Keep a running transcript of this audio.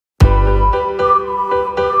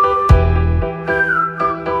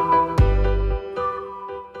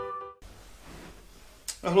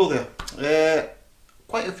Hello there.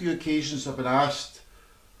 Quite a few occasions I've been asked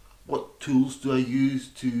what tools do I use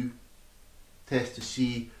to test to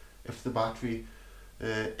see if the battery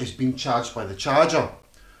is being charged by the charger.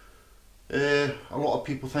 A lot of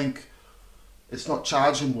people think it's not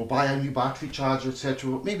charging, we'll buy a new battery charger, etc.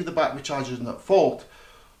 But maybe the battery charger isn't at fault.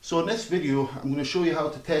 So in this video I'm going to show you how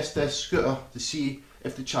to test this scooter to see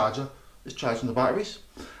if the charger is charging the batteries,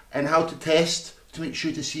 and how to test to make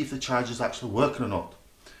sure to see if the charger is actually working or not.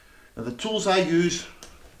 Now the tools I use,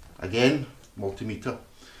 again, multimeter.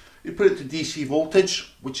 You put it to DC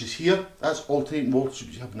voltage, which is here. That's alternating voltage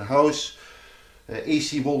which you have in the house.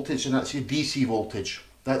 AC voltage, and that's your DC voltage.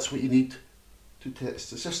 That's what you need to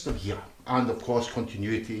test the system here. And of course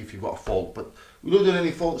continuity if you've got a fault. But we don't do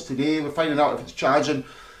any faults today. We're finding out if it's charging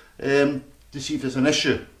to see if there's an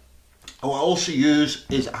issue. What I also use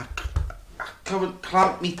is a current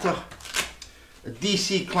clamp meter, a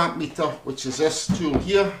DC clamp meter, which is this tool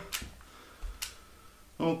here.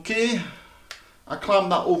 Okay, I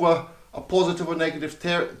clamp that over a positive or negative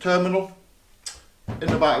terminal in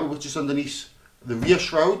the battery, which is underneath the rear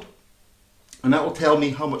shroud, and that will tell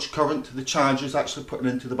me how much current the charger is actually putting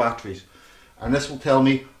into the batteries, and this will tell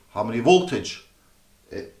me how many voltage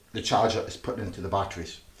the charger is putting into the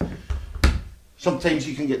batteries. Sometimes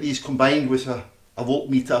you can get these combined with a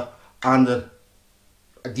voltmeter and a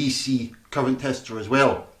DC current tester as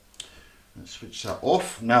well. Let's switch that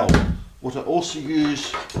off. Now what I also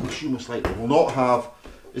use, which you most likely will not have,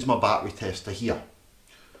 is my battery tester here.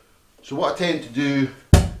 So what I tend to do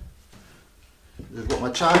is I've got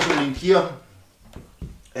my charger lead here.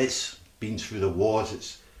 It's been through the wars,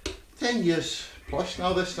 it's 10 years plus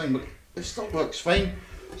now this thing, but it still works fine.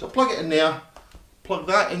 So I plug it in there, plug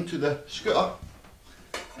that into the scooter,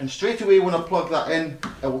 and straight away when I plug that in,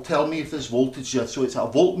 it will tell me if there's voltage here. So it's a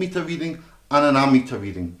voltmeter reading and an ammeter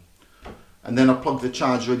reading. And then I plug the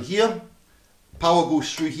charger in here, power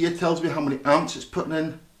goes through here, tells me how many amps it's putting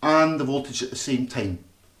in and the voltage at the same time.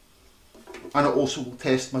 And it also will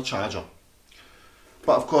test my charger.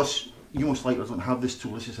 But of course, you most likely don't have this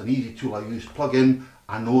tool. This is an easy tool I use. Plug in,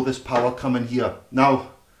 I know there's power coming here. Now,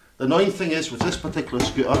 the annoying thing is with this particular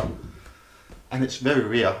scooter, and it's very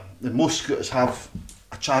rare, that most scooters have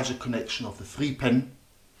a charger connection of the 3-pin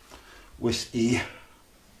with a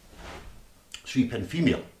 3-pin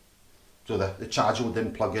female. So the charger will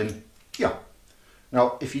then plug in here.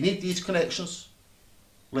 Now, if you need these connections,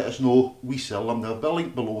 let us know. We sell them. There'll be a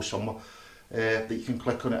link below somewhere that you can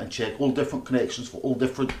click on it and check all different connections for all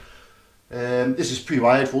different. This is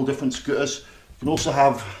pre-wired for all different scooters. You can also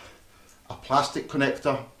have a plastic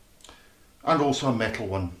connector and also a metal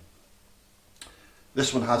one.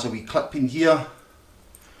 This one has a wee clip in here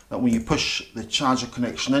that when you push the charger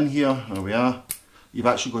connection in here, there we are, you've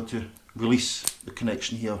actually got to release the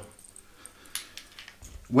connection here.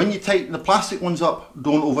 When you tighten the plastic ones up,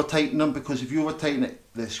 don't over tighten them, because if you over tighten it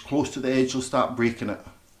this close to the edge, you'll start breaking it.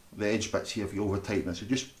 The edge bits here if you over tighten it. So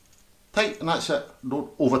just tight and that's it, don't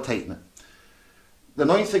over tighten it. The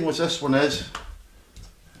annoying thing with this one is,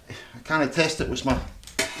 I can't test it with my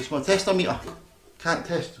tester meter. Can't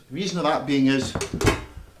test. The reason of that being is,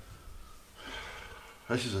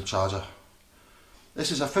 this is a charger.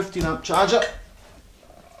 This is a 15 amp charger.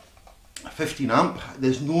 15 amp.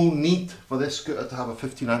 There's no need for this scooter to have a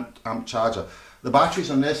 15 amp charger. The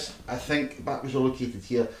batteries on this, I think, batteries are located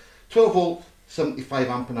here. 12 volt, 75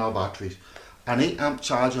 amp an hour batteries. An 8 amp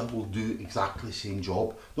charger will do exactly the same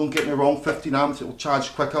job. Don't get me wrong, 15 amps, it will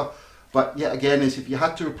charge quicker. But yet again, is if you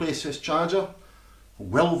had to replace this charger,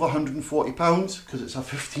 well over £140 because it's a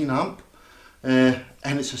 15 amp and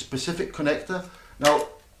it's a specific connector. Now,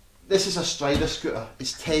 this is a Strider scooter.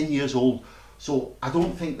 It's 10 years old. So I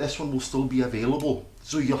don't think this one will still be available.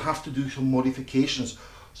 So you'll have to do some modifications.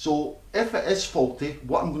 So if it is faulty,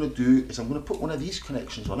 what I'm going to do is I'm going to put one of these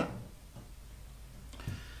connections on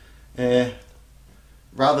it.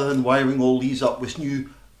 Rather than wiring all these up with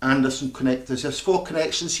new Anderson connectors. There's 4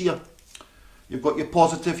 connections here. You've got your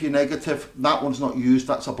positive, your negative. That one's not used,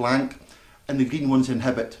 that's a blank. And the green one's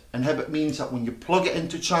inhibit. Inhibit means that when you plug it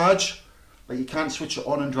into charge, like you can't switch it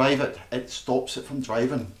on and drive it, it stops it from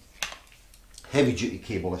driving. Heavy duty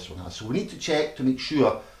cable this one has. So we need to check to make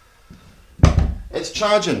sure it's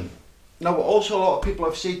charging. Now what also a lot of people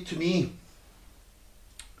have said to me,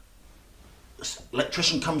 this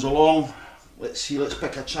electrician comes along, let's see, let's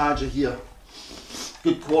pick a charger here.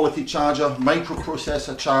 Good quality charger,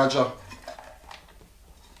 microprocessor charger.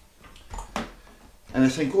 And they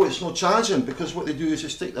think, oh, it's not charging, because what they do is they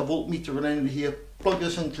stick the voltmeter in here, plug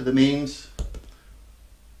this into the mains,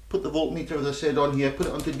 put the voltmeter, as I said, on here, put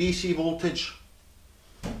it onto DC voltage,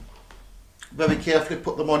 very carefully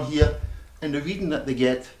put them on here, and the reading that they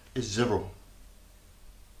get is 0.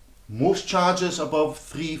 Most chargers above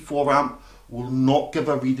 3-4 amp will not give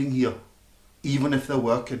a reading here, even if they're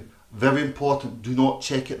working. Very important, do not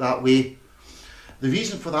check it that way. The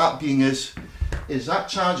reason for that being is that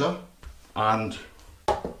charger and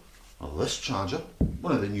this charger,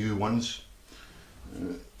 one of the new ones,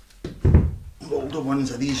 older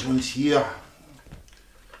ones are these ones here.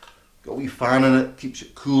 Got a wee fan in it, keeps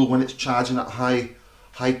it cool when it's charging at high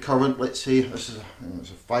current. Let's say this is a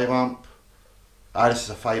 5 amp. This is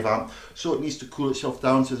a 5 amp, so it needs to cool itself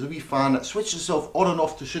down. So there's a wee fan that switches itself on and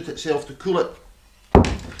off to suit itself to cool it.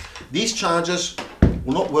 These chargers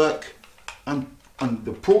will not work, and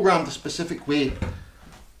they're programmed a specific way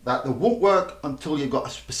that they won't work until you've got a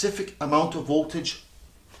specific amount of voltage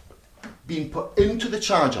being put into the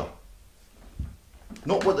charger,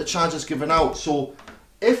 not what the charger's giving out. So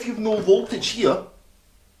if you've no voltage here,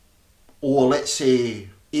 or let's say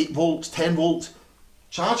 8 volts, 10 volts,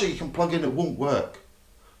 charger you can plug in, it won't work.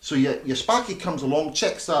 So your Sparky comes along,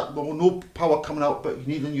 checks that, well, no power coming out, but you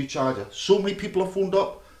need a new charger. So many people have phoned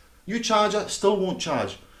up, new charger, still won't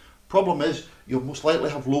charge. Problem is, you'll most likely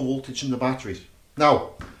have low voltage in the batteries.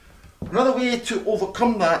 Now, another way to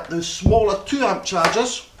overcome that, the smaller 2 amp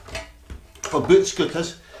chargers for boot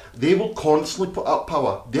scooters, they will constantly put out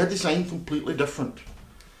power. They're designed completely different.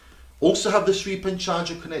 Also have the 3-pin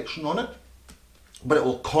charger connection on it, but it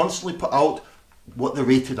will constantly put out what they're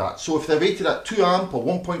rated at. So if they're rated at 2 amp or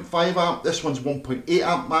 1.5 amp, this one's 1.8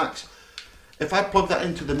 amp max. If I plug that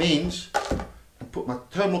into the mains and put my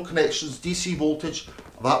terminal connections, DC voltage,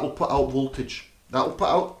 that will put out voltage. That will put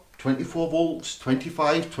out 24 volts,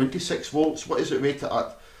 25, 26 volts. What is it rated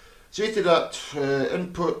at? It's rated at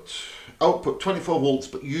output 24 volts,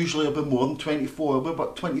 but usually a bit more than 24, a bit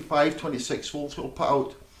about 25, 26 volts it will put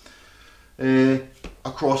out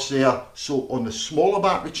across there. So on the smaller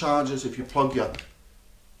battery chargers, if you plug your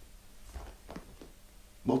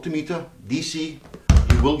multimeter DC,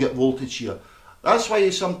 you will get voltage here. That's why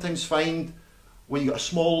you sometimes find when you got a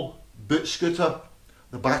small boot scooter,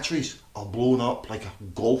 the batteries are blown up like a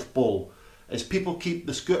golf ball. As people keep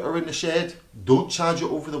the scooter in the shed, don't charge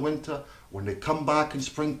it over the winter. When they come back in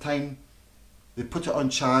springtime, they put it on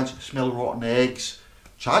charge, smell rotten eggs.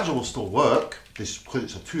 Charger will still work because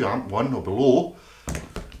it's a 2 amp one or below,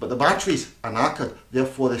 but the batteries are knackered.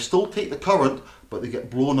 Therefore, they still take the current, but they get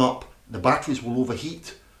blown up. The batteries will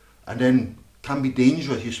overheat and then can be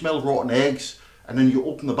dangerous. You smell rotten eggs, and then you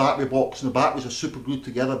open the battery box and the batteries are super glued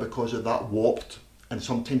together because of that warped, and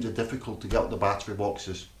sometimes they're difficult to get out the battery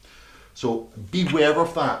boxes. So beware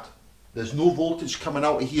of that. There's no voltage coming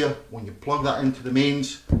out of here when you plug that into the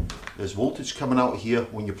mains. There's voltage coming out of here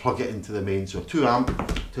when you plug it into the mains. So 2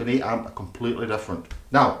 amp to an 8 amp are completely different.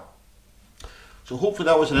 Now, so hopefully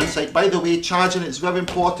that was an insight. By the way, charging is very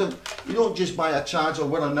important. You don't just buy a charger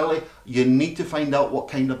willy-nilly. You need to find out what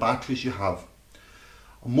kind of batteries you have.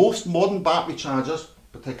 Most modern battery chargers,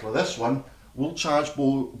 particularly this one, will charge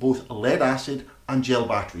both lead acid and gel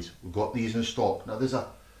batteries. We've got these in stock. Now there's a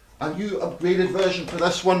new upgraded version for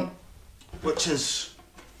this one, which is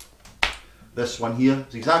this one here.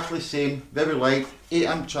 It's exactly the same, very light, 8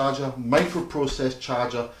 amp charger, microprocessed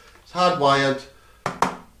charger. It's hardwired,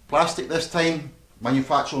 plastic this time.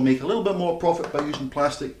 Manufacturer will make a little bit more profit by using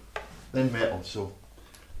plastic than metal. So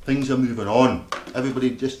things are moving on.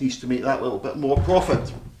 Everybody just needs to make that little bit more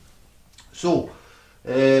profit. So,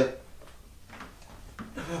 where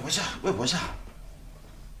was I?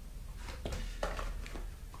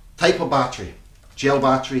 Type of battery, gel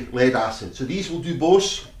battery, lead acid. So these will do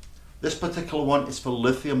both. This particular one is for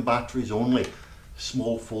lithium batteries only.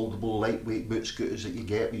 Small foldable lightweight boot scooters that you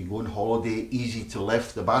get when you go on holiday, easy to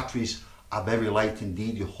lift. The batteries are very light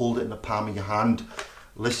indeed. You hold it in the palm of your hand.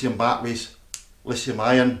 Lithium batteries, lithium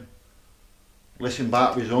ion, lithium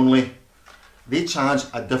batteries only. They charge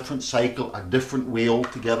a different cycle, a different way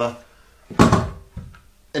altogether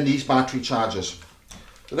in these battery chargers.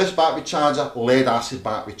 So this battery charger, lead acid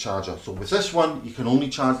battery charger. So with this one, you can only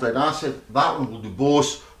charge lead acid. That one will do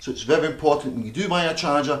both. So it's very important when you do buy a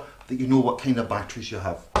charger that you know what kind of batteries you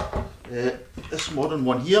have. This modern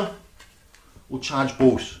one here will charge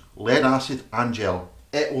both lead acid and gel.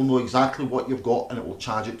 It will know exactly what you've got and it will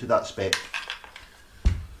charge it to that spec.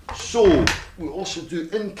 So we also do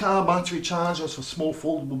in-car battery chargers for small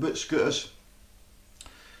foldable boot scooters.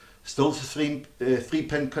 Still the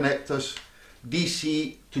 3-pin connectors.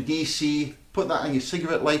 DC to DC, put that in your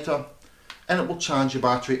cigarette lighter and it will charge your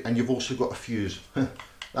battery, and you've also got a fuse.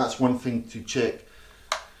 That's one thing to check,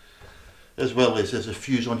 as well as there's a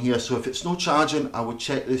fuse on here. So if it's no charging, I would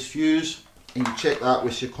check this fuse, and you check that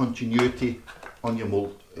with your continuity on your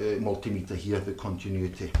multimeter here, the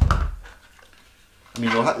continuity. I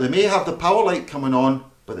mean, they may have the power light coming on,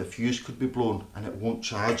 but the fuse could be blown and it won't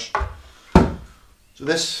charge. So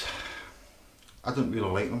this, I don't really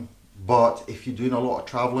like them, but if you're doing a lot of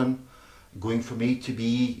travelling, going from A to B,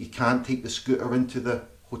 you can't take the scooter into the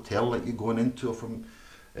hotel that you're going into, or from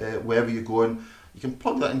wherever you're going, you can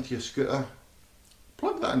plug that into your scooter,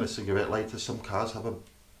 plug that in a cigarette lighter. Some cars have a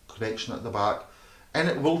connection at the back, and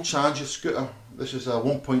it will charge your scooter. This is a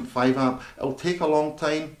 1.5 amp. It'll take a long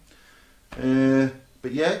time,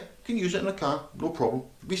 but yeah, you can use it in a car, no problem.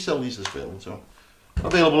 We sell these as well, so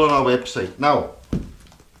available on our website. Now,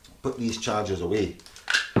 put these chargers away.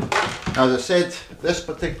 Now, as I said, this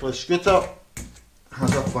particular scooter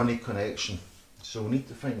has a funny connection, so we need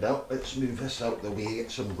to find out. Let's move this out of the way,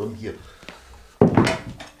 get some room here.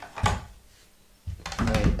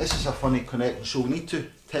 Right, this is a funny connection, so we need to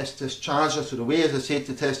test this charger. So the way, as I said,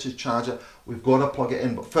 to test this charger, we've got to plug it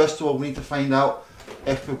in, but first of all we need to find out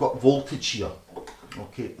if we've got voltage here.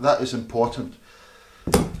 Okay, that is important.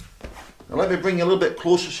 Now let me bring you a little bit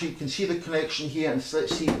closer so you can see the connection here, and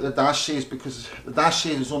let's see what the dash says, because the dash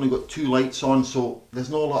says it's only got 2 lights on, so there's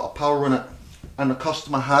not a lot of power in it, and the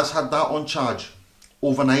customer has had that on charge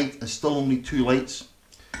overnight and still only 2 lights.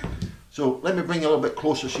 So let me bring you a little bit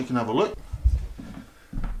closer so you can have a look.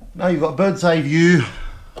 Now you've got a bird's eye view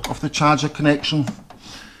of the charger connection.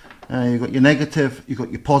 You've got your negative, you've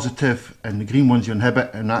got your positive, and the green one's your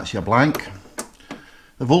inhibit, and that's your blank.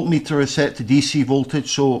 The voltmeter is set to DC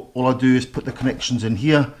voltage, so all I do is put the connections in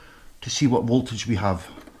here to see what voltage we have.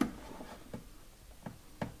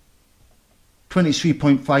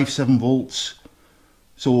 23.57 volts.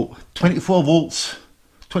 So 24 volts,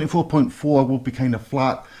 24.4 will be kind of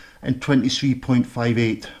flat, and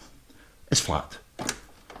 23.58 is flat.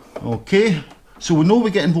 Okay, so we know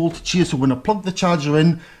we're getting voltage here, so when I plug the charger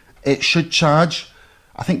in, it should charge.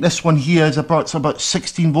 I think this one here is about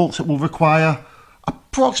 16 volts it will require.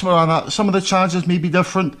 Approximately around that. Some of the chargers may be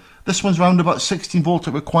different. This one's around about 16 volt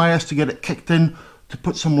it requires to get it kicked in, to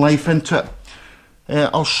put some life into it.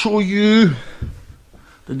 I'll show you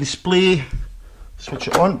the display. Switch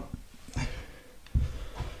it on.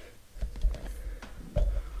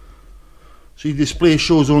 So your display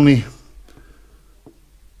shows only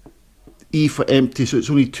E for empty, so it's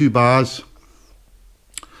only 2 bars.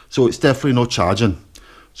 So it's definitely not charging.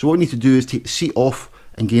 So what we need to do is take the seat off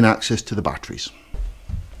and gain access to the batteries.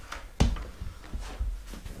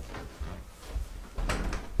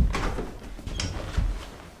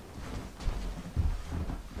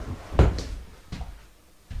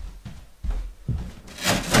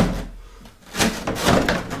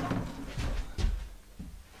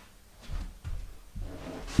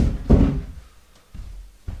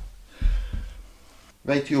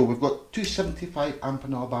 Rightio, we've got 275 amp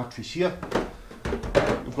an hour batteries here.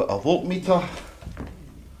 We've got a voltmeter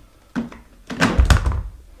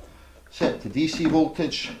set to DC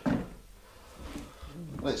voltage.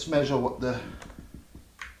 Let's measure what the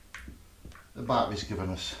battery's giving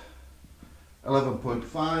us.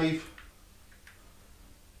 11.5,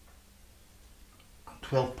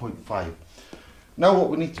 12.5. Now what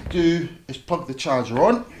we need to do is plug the charger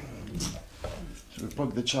on. So we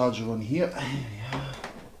plug the charger on here.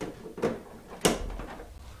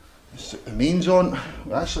 Stick the mains on.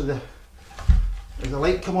 Well, actually, there's a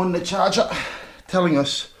light come on in the charger telling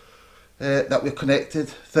us that we're connected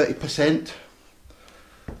 30%.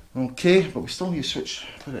 Okay, but we still need to switch,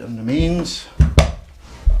 put it on the mains.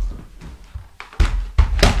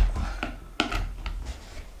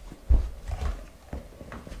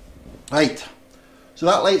 Right, so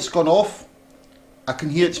that light's gone off. I can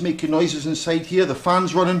hear it's making noises inside here. The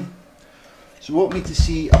fan's running. So we want me to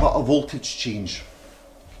see about a voltage change.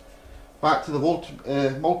 Back to the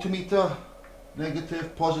multimeter,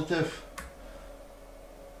 negative, positive.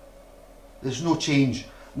 There's no change.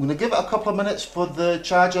 I'm going to give it a couple of minutes for the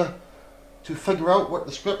charger to figure out what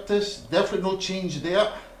the script is. Definitely no change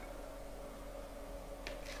there.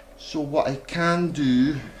 So what I can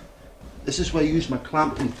do, this is where I use my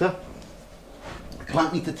clamp meter. The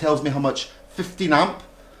clamp meter tells me how much 15 amp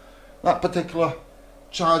that particular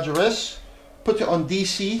charger is. Put it on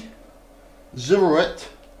DC, zero it,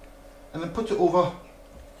 and then put it over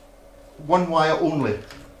one wire only.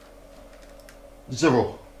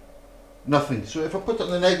 Zero. Nothing. So if I put it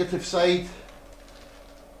on the negative side,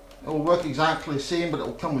 it will work exactly the same, but it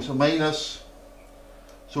will come with a minus.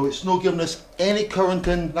 So it's not giving us any current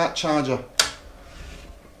in that charger.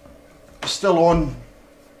 It's still on.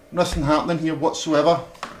 Nothing happening here whatsoever.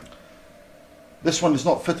 This one is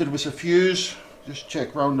not fitted with a fuse. Just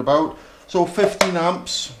check round about. So 15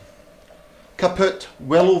 amps. Kaput,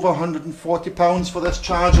 well over £140 for this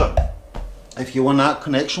charger if you want that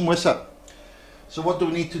connection with it. So what do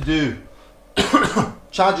we need to do?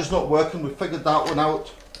 Charger's not working, we figured that one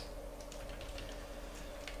out.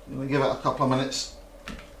 I'm going to give it a couple of minutes.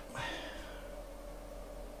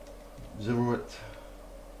 Zero it.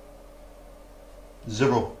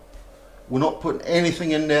 Zero. We're not putting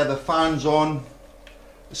anything in there, the fan's on.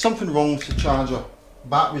 There's something wrong with the charger.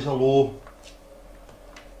 Batteries are low.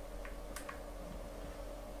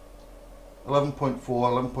 11.4,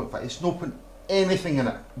 11.5. It's not putting anything in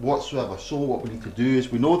it whatsoever. So what we need to do is,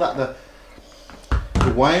 we know that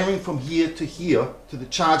the wiring from here to the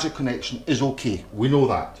charger connection is okay. We know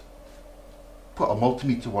that. Put a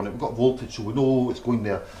multimeter on it. We've got voltage, so we know it's going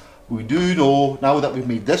there. We do know now that we've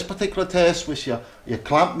made this particular test with your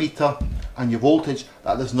clamp meter and your voltage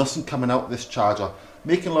that there's nothing coming out of this charger.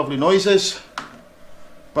 Making lovely noises,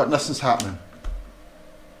 but nothing's happening.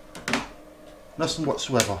 Nothing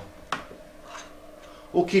whatsoever.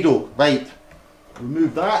 Okie doke, right.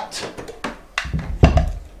 Remove that.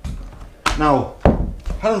 Now,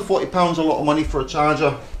 £140 a lot of money for a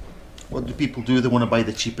charger. What do people do? They want to buy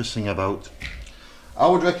the cheapest thing about. I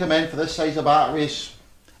would recommend for this size of batteries,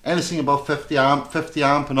 anything above 50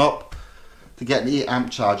 amp and up, to get an 8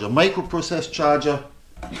 amp charger. Microprocess charger.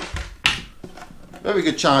 Very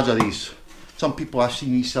good charger, these. Some people I've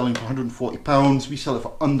seen these selling for £140. We sell it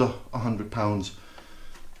for under £100.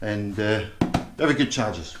 And very good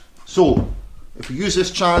chargers. So, if we use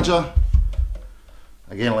this charger,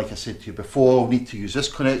 again, like I said to you before, we need to use this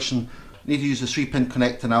connection. We need to use the 3-pin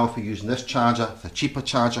connector now if we're using this charger. It's a cheaper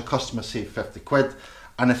charger, customers save 50 quid.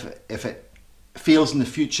 And if it fails in the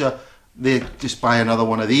future, they just buy another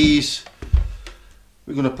one of these.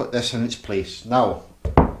 We're going to put this in its place. Now,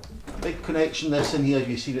 big connection this in here, as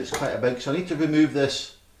you see, it's quite a big, so I need to remove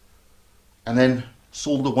this and then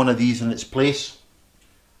solder one of these in its place.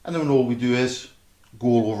 And then all we do is go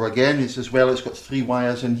all over again. It's as well, it's got 3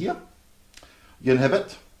 wires in here. Your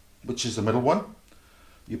inhibit, which is the middle one.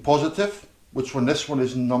 Your positive, which one, this one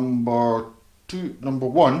is number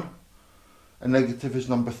 1, and negative is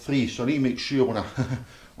number 3. So I need to make sure when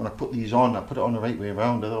I put these on, I put it on the right way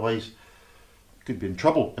around, otherwise I could be in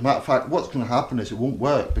trouble. As a matter of fact, what's going to happen is it won't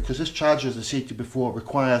work, because this charger, as I said to you before,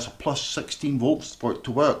 requires a plus 16 volts for it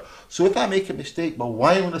to work. So if I make a mistake by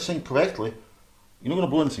wiring this thing correctly, you're not going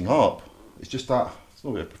to blow anything up. It's just that, it's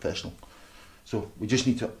not very professional. So we just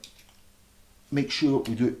need to make sure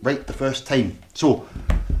we do it right the first time. So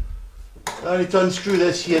I need to unscrew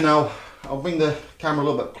this here now. I'll bring the camera a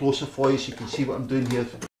little bit closer for you so you can see what I'm doing here.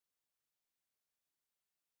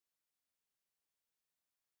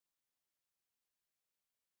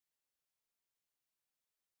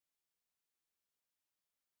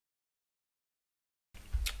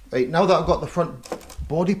 Right, now that I've got the front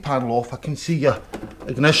body panel off, I can see your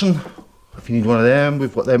ignition. If you need one of them,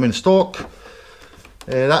 we've got them in stock.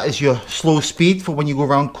 That is your slow speed for when you go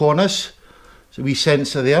around corners. So we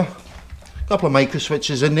sensor there. A couple of micro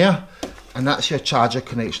switches in there. And that's your charger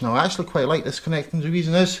connection. Now I actually quite like this connection. The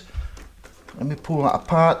reason is, let me pull that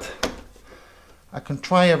apart. I can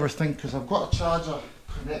try everything because I've got a charger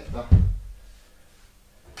connector,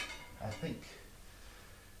 I think,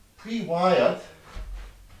 pre-wired.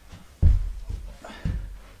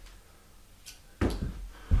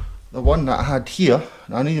 The one that I had here,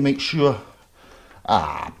 I need to make sure,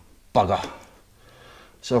 bugger,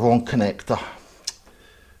 it's the wrong connector.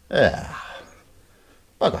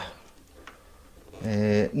 Bugger.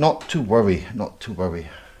 Not to worry, not to worry.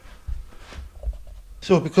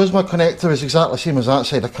 So because my connector is exactly the same as that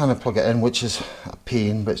side, I kind of plug it in, which is a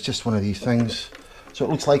pain, but it's just one of these things. So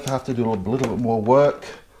it looks like I have to do a little bit more work.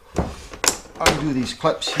 Undo these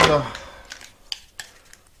clips here.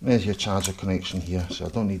 There's your charger connection here, so I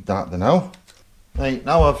don't need that now. Right,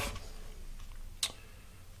 now I've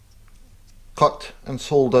cut and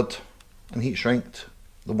soldered and heat shrinked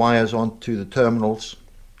the wires onto the terminals.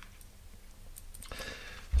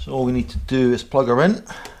 So all we need to do is plug her in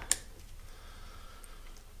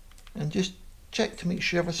and just check to make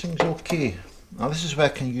sure everything's okay. Now this is where I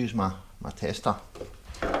can use my tester.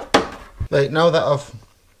 Right, now that I've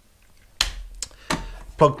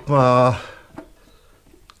plugged my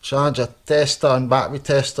charger tester and battery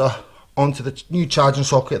tester onto the new charging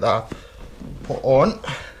socket that I put on,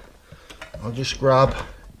 I'll just grab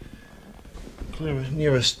the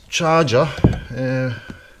nearest charger,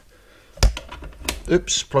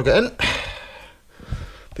 plug it in,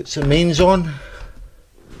 put some mains on,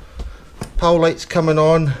 power lights coming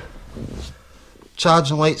on,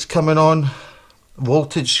 charging lights coming on,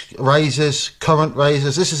 voltage rises, current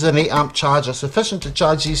rises. This is an 8 amp charger, sufficient to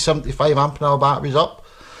charge these 75 amp hour batteries up.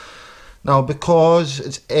 Now because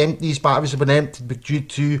it's empty, these batteries have been emptied, but due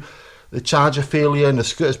to the charger failure and the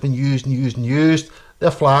scooter's been used and used and used,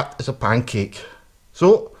 they're flat as a pancake.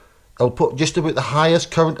 So it'll put just about the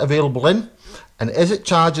highest current available in, and as it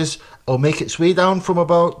charges, it'll make its way down from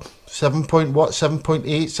about 7.8,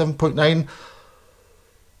 7.9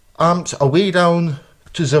 amps away down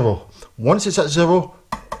to 0. Once it's at 0,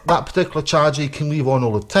 that particular charger you can leave on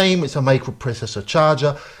all the time. It's a microprocessor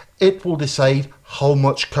charger. It will decide how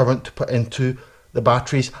much current to put into the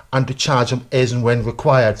batteries and to charge them as and when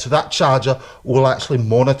required. So that charger will actually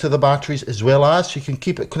monitor the batteries as well as you can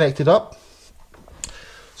keep it connected up.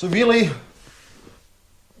 So really,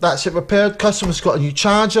 that's it repaired. Customer's got a new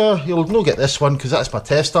charger. You'll not get this one because that's my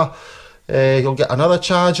tester. You'll get another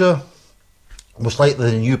charger, most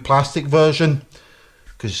likely the new plastic version,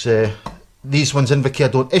 because these ones,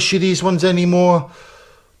 Invacare don't issue these ones anymore.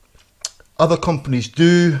 Other companies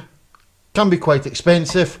do. Can be quite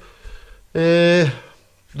expensive. The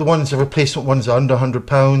replacement ones are under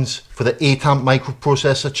 £100 for the 8 amp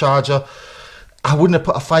microprocessor charger. I wouldn't have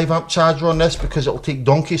put a 5 amp charger on this because it'll take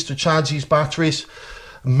donkeys to charge these batteries.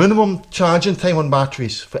 Minimum charging time on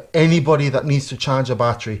batteries for anybody that needs to charge a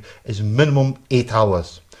battery is minimum 8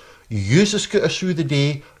 hours. You use the scooter through the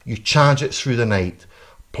day, you charge it through the night.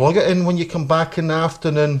 Plug it in when you come back in the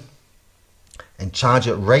afternoon and charge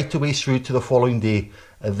it right away through to the following day,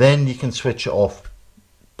 and then you can switch it off.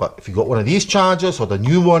 But if you've got one of these chargers or the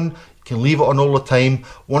new one, you can leave it on all the time.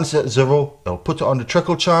 Once it's at 0, it'll put it on the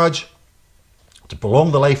trickle charge to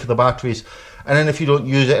prolong the life of the batteries, and then if you don't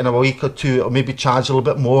use it in a week or two, it'll maybe charge a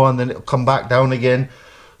little bit more and then it'll come back down again.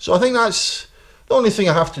 So I think that's the only thing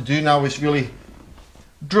I have to do now is really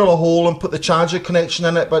drill a hole and put the charger connection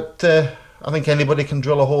in it, but I think anybody can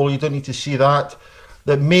drill a hole, you don't need to see that.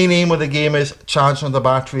 The main aim of the game is charging the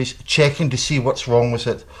batteries, checking to see what's wrong with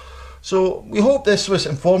it. So we hope this was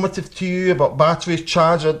informative to you about batteries,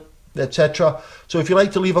 charger, etc. So if you'd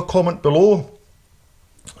like to leave a comment below,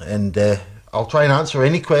 and I'll try and answer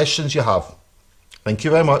any questions you have. Thank you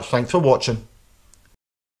very much. Thanks for watching.